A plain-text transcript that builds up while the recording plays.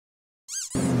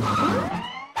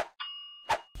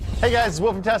Hey guys,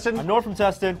 Will from Tested. I'm Norm from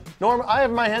Tested. Norm, I have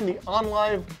in my hand the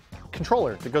OnLive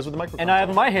controller that goes with the MicroConsole. And I have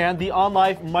in my hand the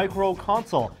OnLive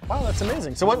MicroConsole. Wow, that's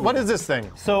amazing. So what is this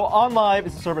thing? So OnLive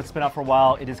is a server that's been out for a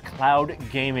while. It is cloud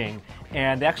gaming.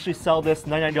 And they actually sell this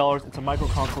 $99. It's a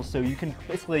microconsole, so you can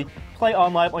basically play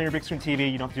OnLive on your big screen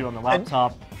TV. You don't have to do it on the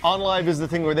laptop. And OnLive is the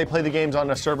thing where they play the games on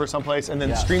a server someplace and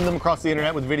then stream them across the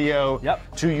internet with video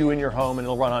to you in your home, and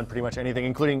it'll run on pretty much anything,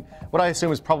 including what I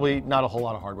assume is probably not a whole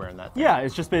lot of hardware in that thing. Yeah,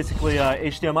 it's just basically a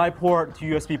HDMI port, 2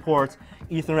 USB ports,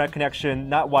 Ethernet connection,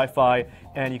 not Wi-Fi,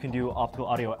 and you can do optical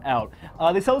audio out.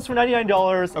 They sell this for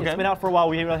 $99. Okay. It's been out for a while.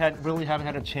 We really haven't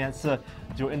had a chance to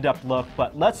do an in-depth look,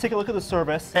 but let's take a look at the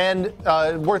service. And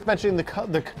worth mentioning, the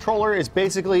controller is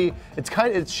basically,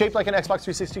 it's shaped like an Xbox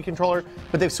 360 controller,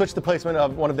 but they've switched the placement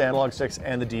of one of the analog sticks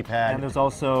and the D-pad. And there's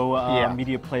also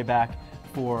media playback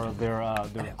for their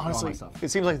honestly, stuff.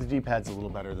 It seems like the D-pad's a little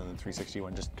better than the 360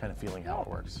 one, just kind of feeling how it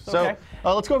works. So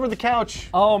let's go over to the couch.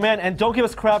 Oh man, and don't give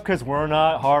us crap because we're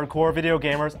not hardcore video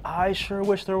gamers. I sure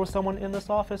wish there was someone in this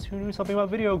office who knew something about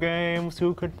video games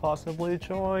who could possibly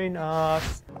join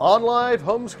us. OnLive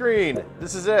home screen.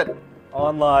 This is it.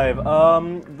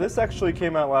 OnLive. This actually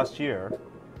came out last year,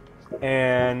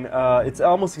 and it's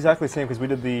almost exactly the same because we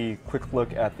did the quick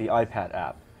look at the iPad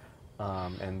app.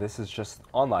 And this is just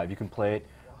OnLive. You can play it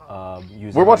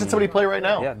using... We're watching somebody play right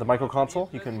now. Yeah, the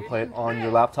MicroConsole. You can play it on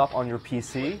your laptop, on your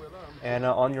PC, and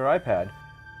on your iPad.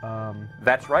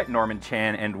 That's right, Norman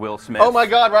Chan and Will Smith. Oh my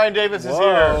God, Ryan Davis is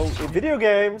here. Video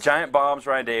games. Giant bombs,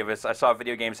 Ryan Davis. I saw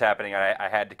video games happening. I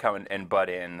had to come and butt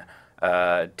in,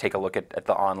 take a look at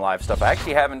the OnLive stuff. I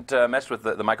actually haven't messed with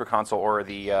the MicroConsole or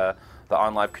the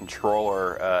OnLive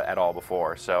controller at all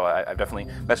before. So I've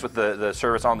definitely messed with the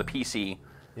service on the PC.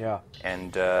 Yeah.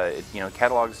 And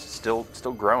catalog's still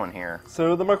growing here.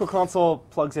 So the MicroConsole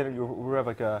plugs in. We have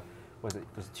like a,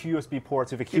 there's 2 USB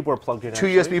ports. We have a keyboard plugged in. 2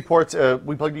 USB ports.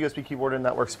 We plugged a USB keyboard in.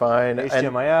 That works fine.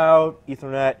 HDMI out,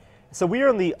 Ethernet. So we are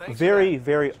in the very,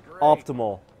 very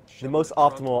optimal, the most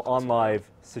optimal OnLive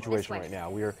situation right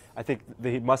now. I think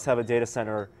they must have a data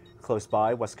center close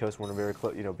by, West Coast. We're in a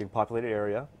very big populated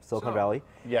area, Silicon Valley.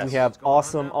 Yes. We have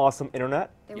awesome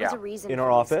internet in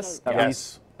our office. At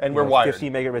least. And we're wired.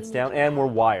 50 megabits down, and we're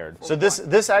wired. So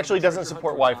this actually doesn't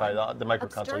support Wi-Fi, the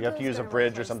MicroConsole. You have to use a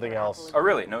bridge or something else. Oh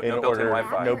really? No built-in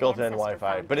Wi-Fi. No built-in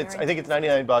Wi-Fi. But I think it's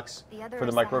 $99 for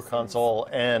the MicroConsole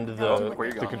and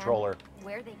the controller.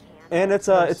 And it's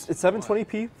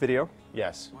 720p video.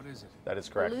 Yes, that is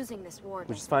correct.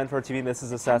 Which is fine for our TV. This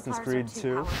is Assassin's Creed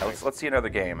 2. Let's see another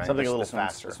game. Something a little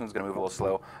faster. This one's going to move a little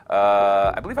slow.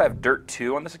 I believe I have Dirt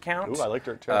 2 on this account. Ooh, I like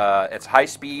Dirt 2. It's high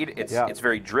speed. It's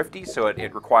very drifty, so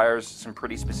it requires some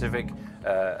pretty specific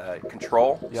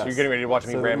control. Yes. So you're getting ready to watch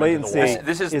me ram into the wall.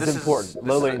 This is important.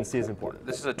 Low latency is important.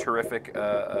 This is a terrific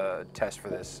test for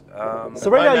this.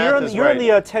 So right now you're in the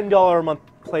 $10 a month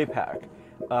play pack.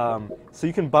 So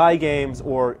you can buy games,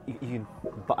 or you can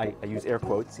buy, I use air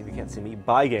quotes if you can't see me,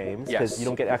 buy games, because you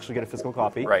don't actually get a physical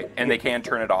copy. Right, and they can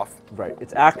turn it off. Right,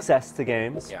 it's access to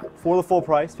games for the full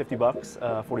price, $50,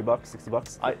 $40,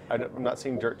 $60. I'm not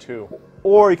seeing Dirt 2.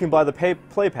 Or you can buy the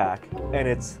play pack, and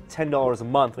it's $10 a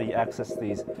month where you access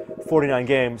these 49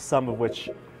 games, some of which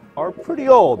are pretty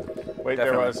old. Wait,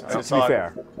 there was. To be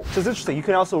fair. So it's interesting, you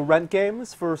can also rent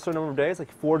games for a certain number of days, like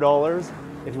 $4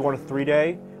 if you want a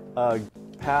 3-day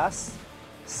pass,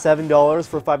 $7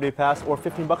 for a 5-day pass, or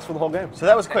 $15 for the whole game. So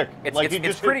that was quick.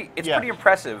 It's pretty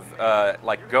impressive.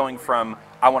 Like going from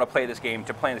I want to play this game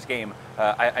to playing this game.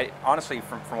 I honestly,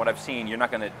 from what I've seen, you're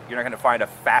not gonna find a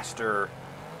faster.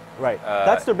 Right.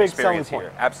 That's their big selling point.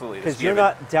 Here. Absolutely. Because you're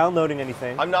not downloading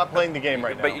anything. I'm not playing the game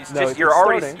right now. But you're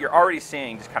already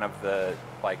seeing just kind of the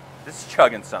this is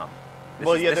chugging some.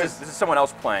 This is someone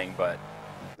else playing, but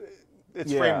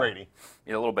it's frame ratey.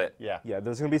 Yeah, a little bit. Yeah,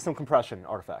 there's going to be some compression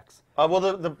artifacts. Well,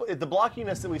 the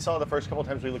blockiness that we saw the first couple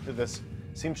times we looked at this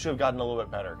seems to have gotten a little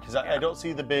bit better, because I don't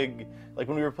see the big, like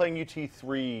when we were playing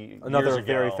UT3 another years ago,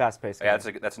 very fast-paced game.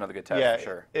 Yeah, that's another good test for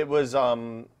sure. It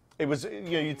was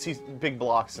you'd see big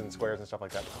blocks and squares and stuff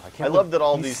like that. I love that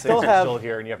all these things are still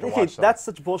here and you have to watch them. That's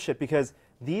such bullshit, because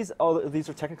these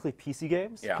are technically PC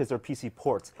games because they're PC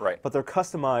ports, but they're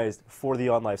customized for the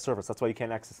OnLive service. That's why you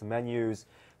can't access the menus,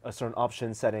 certain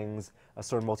option settings,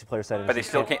 certain multiplayer settings. But they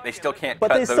still can't. They still can't.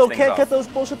 But they still can't get those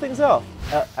bullshit things off.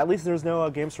 At least there's no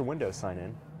Games for Windows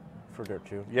sign-in for Dirt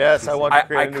 2. Yes, I want to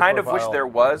create a new kind of profile. wish there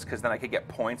was, because then I could get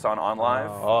points on OnLive.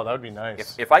 Oh, that would be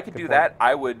nice. If I could do that,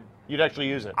 I would. You'd actually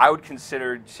use it. I would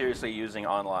consider seriously using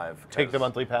OnLive. Take the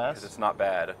monthly pass. Because it's not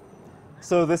bad.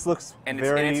 So this looks And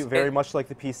very much like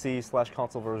the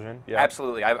PC/console version. Yeah.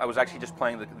 Absolutely. I was actually just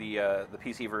playing the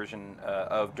PC version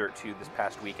of Dirt 2 this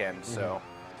past weekend, so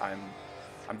I'm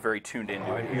very tuned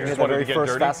into it. You just wanted the very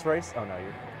first fast race? Oh no,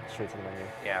 you're straight to the menu.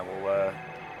 Yeah, well.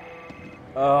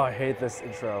 Oh, I hate this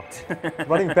intro.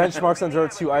 Running benchmarks on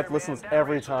Dirt 2, I have to listen to this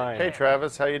every time. Hey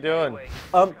Travis, how you doing?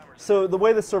 So the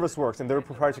way the service works, and their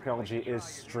proprietary technology is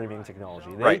streaming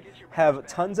technology. They have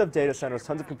tons of data centers,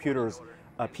 tons of computers.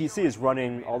 PC is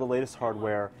running all the latest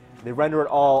hardware. They render it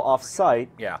all off-site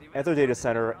at their data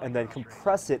center, and then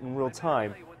compress it in real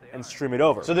time and stream it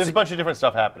over. So there's a bunch of different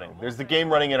stuff happening. There's the game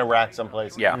running in a rack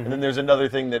someplace, and then there's another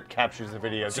thing that captures the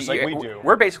video, just like we do.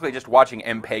 We're basically just watching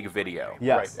MPEG video.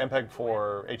 Yes. Right, MPEG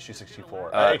 4,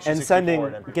 H.264. And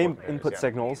sending game input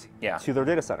signals to their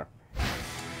data center.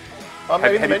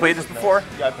 Have you played this before?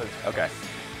 Yeah, I played this. Okay.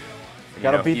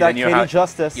 Gotta beat that Katie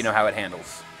Justice. You know how it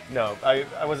handles. No,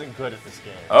 I wasn't good at this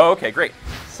game. Oh, okay, great.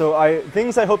 So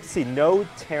things I hope to see, no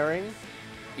tearing.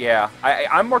 Yeah,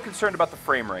 I'm more concerned about the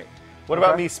frame rate. What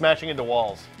about me smashing into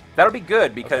walls? That'll be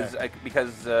good because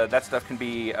that stuff can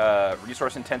be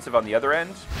resource intensive on the other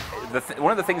end.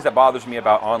 One of the things that bothers me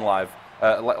about OnLive,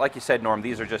 like you said, Norm,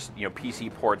 these are just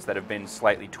PC ports that have been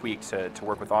slightly tweaked to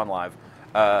work with OnLive.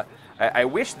 I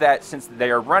wish that since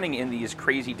they are running in these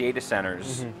crazy data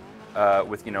centers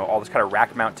with all this kind of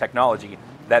rack mount technology,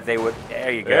 that they would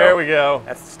there you go. There we go.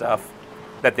 That's the stuff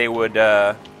that they would.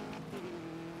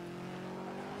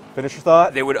 Finish your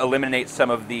thought. They would eliminate some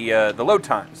of the load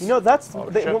times. That's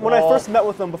when I first met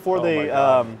with them before they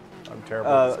I'm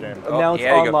terrible at this game. announced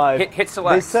OnLive. Hit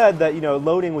select. They said that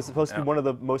loading was supposed to be one of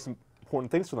the most important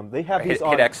things for them. They have these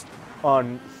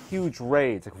on huge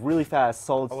raids, like really fast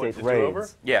solid-state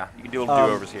raids. Yeah, you can do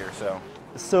do-overs here.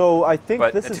 So I think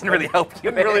but this didn't really help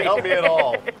you. Didn't really help me at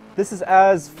all. This is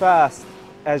as fast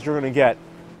as you're going to get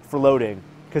for loading,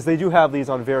 because they do have these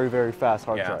on very, very fast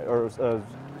hard drive or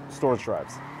storage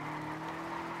drives.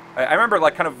 I remember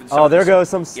kind of. Oh, there goes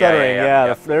some stuttering.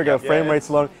 There you go. Frame rate's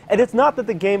low, and it's not that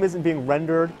the game isn't being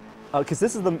rendered, because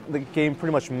this is the game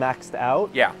pretty much maxed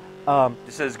out. Yeah.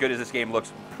 This is as good as this game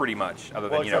looks, pretty much, other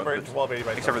than except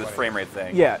for the frame rate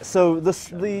thing. Yeah. So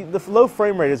the low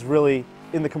frame rate is really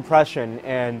in the compression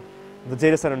and the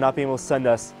data center not being able to send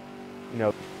us,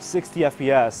 60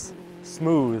 FPS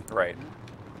smooth. Right.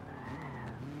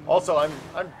 Also, I'm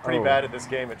pretty bad at this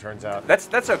game, it turns out.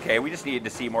 That's okay. We just needed to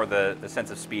see more the sense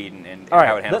of speed and all right,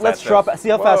 how it handles let's drop. See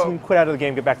how fast we can quit out of the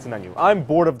game. Get back to the menu. I'm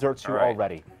bored of Dirt 2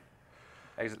 already.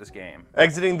 Exit this game.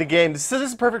 Exiting the game. This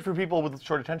is perfect for people with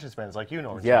short attention spans, like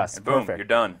Norman. Yes, and boom, perfect. You're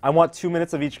done. I want 2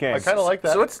 minutes of each game. I kind of like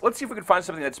that. So let's see if we can find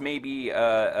something that's maybe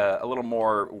a little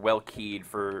more well keyed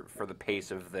for the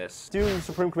pace of this. Do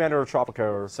Supreme Commander or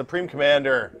Tropico. Supreme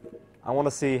Commander. I want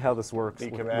to see how this works.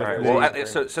 Well,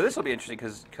 so this will be interesting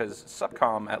because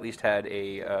Subcom at least had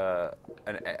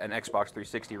an Xbox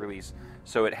 360 release,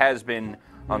 so it has been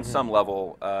on some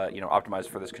level optimized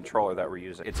for this controller that we're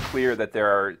using. It's clear that there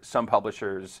are some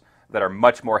publishers that are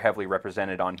much more heavily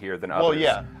represented on here than others. Well,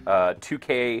 yeah.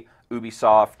 2K,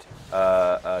 Ubisoft,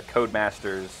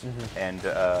 Codemasters, and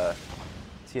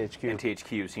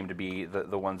THQ seem to be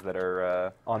the ones that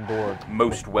are on board,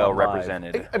 most well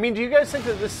represented. I mean, do you guys think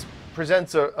that this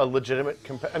presents a legitimate?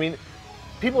 I mean,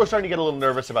 people are starting to get a little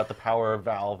nervous about the power of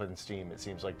Valve and Steam. It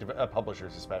seems like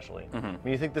publishers, especially. I mean,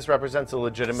 you think this represents a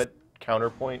legitimate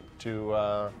counterpoint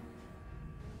to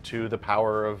the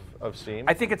power of Steam?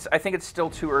 I think it's still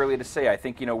too early to say. I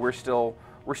think we're still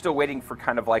waiting for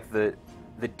kind of like the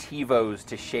TiVos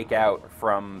to shake out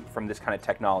from this kind of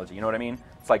technology. You know what I mean?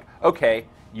 It's like, okay,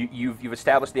 you've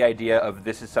established the idea of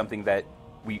this is something that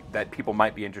people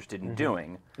might be interested in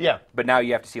doing. Yeah. But now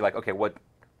you have to see like, okay, what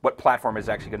platform is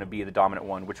actually going to be the dominant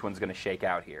one? Which one's going to shake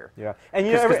out here? Yeah. And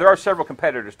because there are several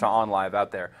competitors to OnLive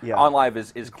out there. Yeah.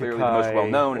 OnLive is clearly the most well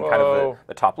known and kind of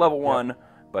the top level one.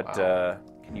 But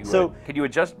can you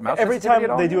adjust mouse every time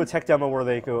sensitivity they do a tech demo where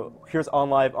they go, here's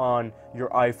OnLive on your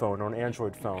iPhone or an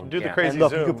Android phone. Do the crazy and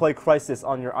look, zoom. you can play Crysis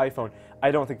on your iPhone. I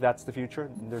don't think that's the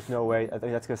future. There's no way. I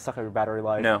think that's going to suck out your battery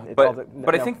life. No,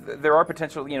 but I think there are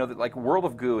potential. Like World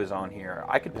of Goo is on here.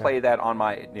 I could play that on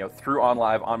my through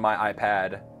OnLive on my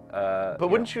iPad. But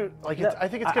wouldn't you like? I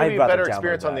think it's going to be a better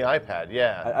experience on the iPad.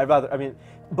 Yeah. I'd rather. I mean,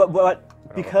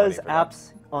 but because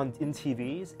apps in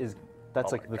TVs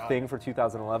that's like the thing for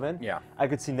 2011. Yeah. I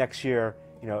could see next year,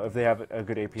 if they have a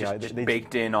good API, just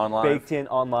baked in OnLive. Baked in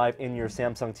OnLive in your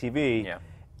Samsung TV. Yeah.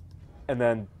 And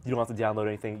then you don't have to download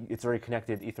anything. It's already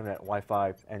connected, Ethernet,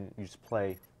 Wi-Fi, and you just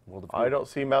play World of Goo. I don't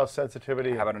see mouse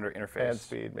sensitivity. How about under interface? Hand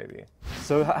speed, maybe.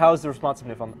 So how's the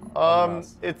responsiveness on the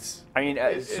mouse? It's. I mean,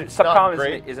 it's Subcom not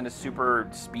great. isn't a super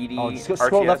speedy.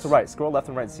 Scroll left to right. Scroll left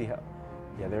and right and see how.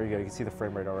 Yeah, there you go. You can see the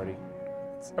frame rate already.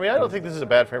 I mean, I don't think this is a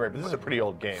bad frame rate, but this is a pretty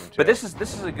old game, too. But this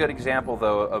is a good example,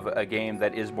 though, of a game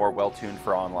that is more well-tuned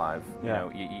for OnLive. Yeah.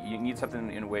 You need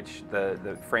something in which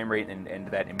the frame rate and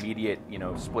that immediate,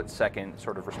 split-second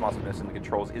sort of responsiveness in the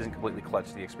controls isn't completely clutch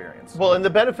to the experience. Well, and the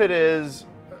benefit is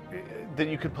that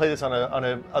you could play this on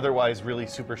a otherwise really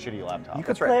super shitty laptop. You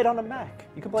could play it on a Mac.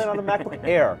 You could play it on a MacBook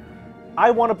Air. I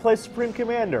want to play Supreme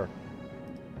Commander.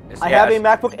 I have a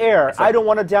MacBook Air. I don't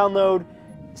want to download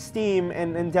Steam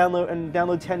and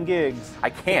download 10 gigs. I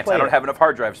can't. I don't have enough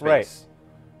hard drive space.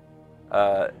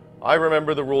 Right. I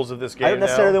remember the rules of this game. I don't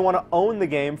necessarily want to own the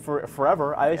game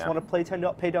forever. I just want to pay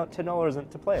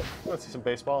 $10 to play it. Let's see some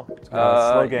baseball.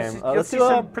 Slow game. Let's see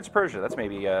some Prince of Persia. That's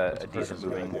maybe a decent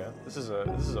movie. Yeah. This is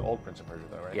an old Prince of Persia,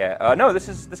 though, right? Yeah. No,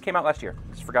 this came out last year.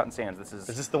 This is Forgotten Sands. Is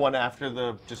this the one after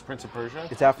the just Prince of Persia?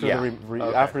 It's after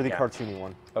Yeah. after the cartoony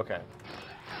one. Okay.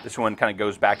 This one kind of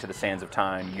goes back to the Sands of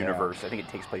Time universe. I think it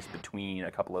takes place between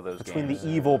a couple of those Between games. the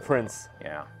evil prince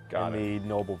Yeah. and the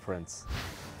noble prince.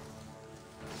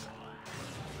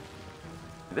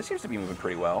 This seems to be moving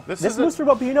pretty well. This moves pretty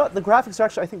well, but you know what? The graphics are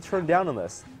actually, I think, turned down on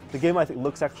this. The game, I think,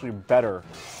 looks actually better,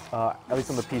 at least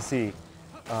on the PC.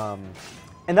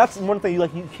 And that's one thing.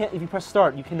 You can't, if you press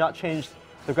start, you cannot change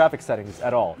the graphics settings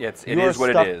at all. It is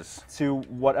what it is. To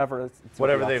whatever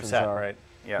they've set, right?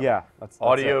 Yeah. That's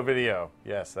Audio, it. video.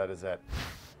 Yes, that is it.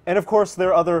 And of course, there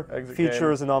are other Exit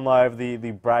features in OnLive.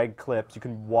 The brag clips. You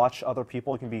can watch other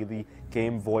people. You can be the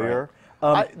game voyeur.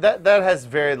 Right. That has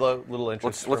very little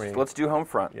interest for me. Let's do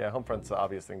Homefront. Yeah, Homefront's the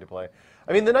obvious thing to play.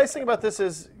 I mean, the nice thing about this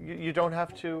is you don't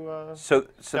have to so download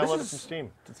this it from is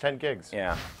Steam. It's 10 gigs.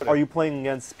 Yeah. Are you playing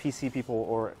against PC people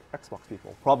or Xbox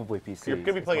people? Probably PC. You're going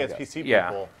to be playing against PC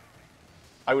people.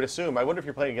 I would assume. I wonder if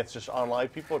you're playing against just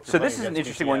OnLive people. Or if So you're this is playing an against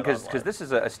interesting PC one and because OnLive. this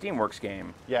is a Steamworks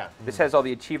game. Yeah. This has all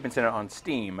the achievements in it on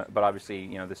Steam, but obviously,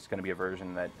 this is going to be a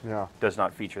version that does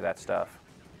not feature that stuff.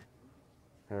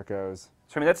 There it goes.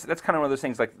 So I mean, that's kind of one of those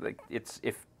things. Like it's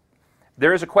if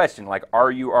there is a question, like,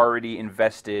 are you already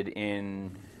invested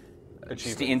in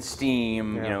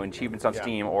Steam? Achievements on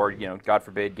Steam, or God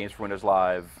forbid, Games for Windows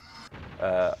Live,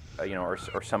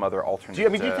 or some other alternate. Do you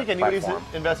think anybody's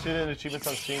platform. invested in achievements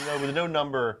on Steam though? With no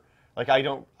number, like I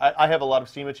don't. I have a lot of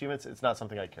Steam achievements. It's not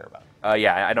something I care about.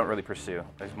 Yeah, I don't really pursue.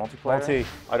 There's multiplayer.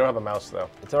 I don't have a mouse though.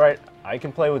 It's all right. I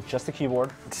can play with just a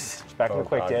keyboard. It's back in the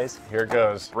Quake days. Here it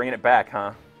goes. Bringing it back,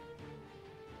 huh?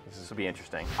 This will be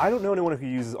interesting. I don't know anyone who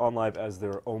uses OnLive as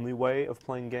their only way of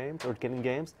playing games or getting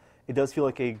games. It does feel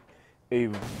like a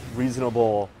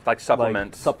reasonable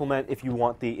supplement if you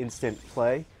want the instant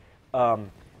play.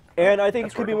 And I think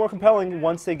it could be more compelling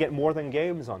once they get more than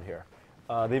games on here.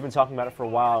 They've been talking about it for a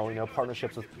while.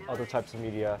 Partnerships with other types of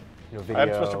media. Video. I'm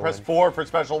supposed to press 4 for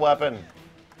special weapon.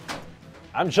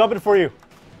 I'm jumping for you.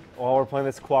 While we're playing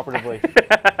this cooperatively.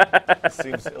 This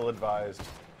seems ill-advised.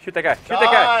 Shoot that guy! Shoot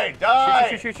that guy!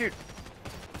 Die! Shoot!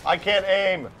 I can't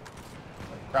aim.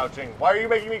 Crouching. Why are you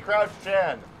making me crouch,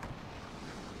 Chan?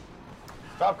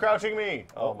 Stop crouching me.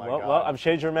 Oh my god. Well, I'm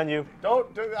changing your menu.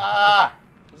 Don't do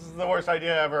This is the worst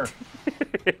idea ever.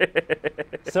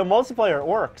 So multiplayer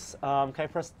works. Can I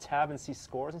press tab and see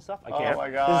scores and stuff? I can't. Oh my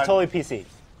god. This is totally PC.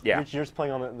 Yeah. You're just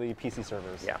playing on the PC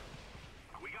servers. Yeah.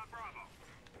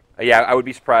 Yeah, I would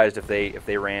be surprised if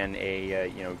they ran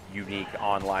a unique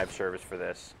OnLive service for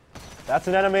this. That's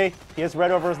an enemy. He has red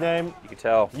over his name. You can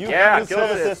tell. You killed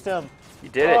the system. You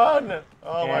did it. Run!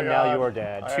 Oh my god. And now you are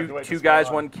dead. Two guys,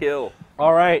 one kill.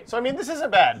 All right. So I mean, this isn't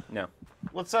bad. No.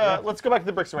 Let's go back to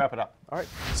the bricks and wrap it up. All right.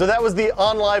 So that was the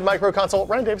OnLive MicroConsole.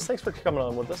 Ryan Davis, thanks for coming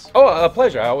on with us. Oh, a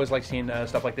pleasure. I always like seeing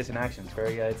stuff like this in action. It's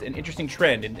it's an interesting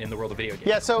trend in the world of video games.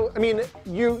 Yeah. So I mean,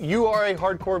 you are a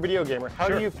hardcore video gamer. How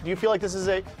do you feel like this is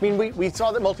a? I mean, we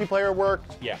saw that multiplayer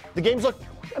worked. Yeah. The games look,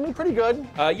 pretty good.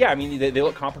 Yeah, I mean, they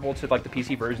look comparable to like the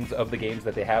PC versions of the games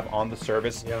that they have on the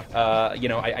service. Yeah.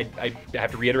 I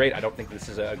have to reiterate, I don't think this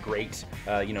is a great,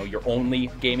 your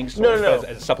only gaming No. source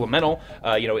as a supplemental.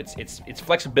 Its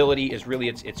flexibility is really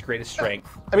its greatest strength.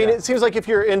 I mean, it seems like if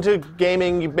you're into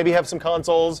gaming, you maybe have some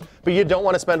consoles, but you don't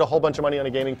want to spend a whole bunch of money on a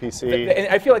gaming PC. And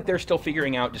I feel like they're still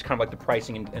figuring out just kind of like the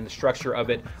pricing and the structure of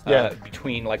it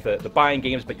between like the buying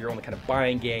games, but you're only kind of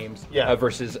buying games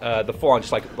versus the full-on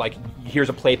just like here's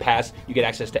a play pass, you get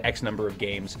access to X number of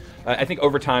games. I think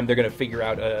over time they're going to figure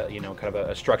out kind of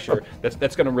a structure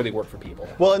that's going to really work for people.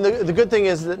 Well, and the good thing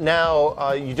is that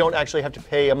now you don't actually have to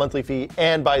pay a monthly fee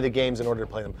and buy the games in order to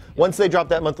play them. Once they dropped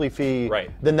that monthly fee,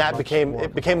 then that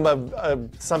became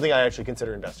something I actually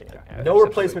consider investing in. Yeah, no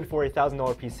replacement for a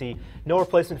 $1,000 PC. No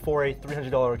replacement for a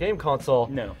 $300 game console.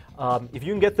 No. If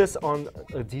you can get this on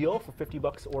a deal for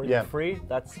 $50 or even free,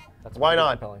 that's why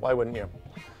not? compelling. Why wouldn't you?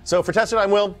 So for Tested, I'm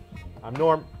Will. I'm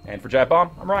Norm. And for Giant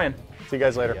Bomb, I'm Ryan. See you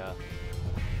guys later. Yeah.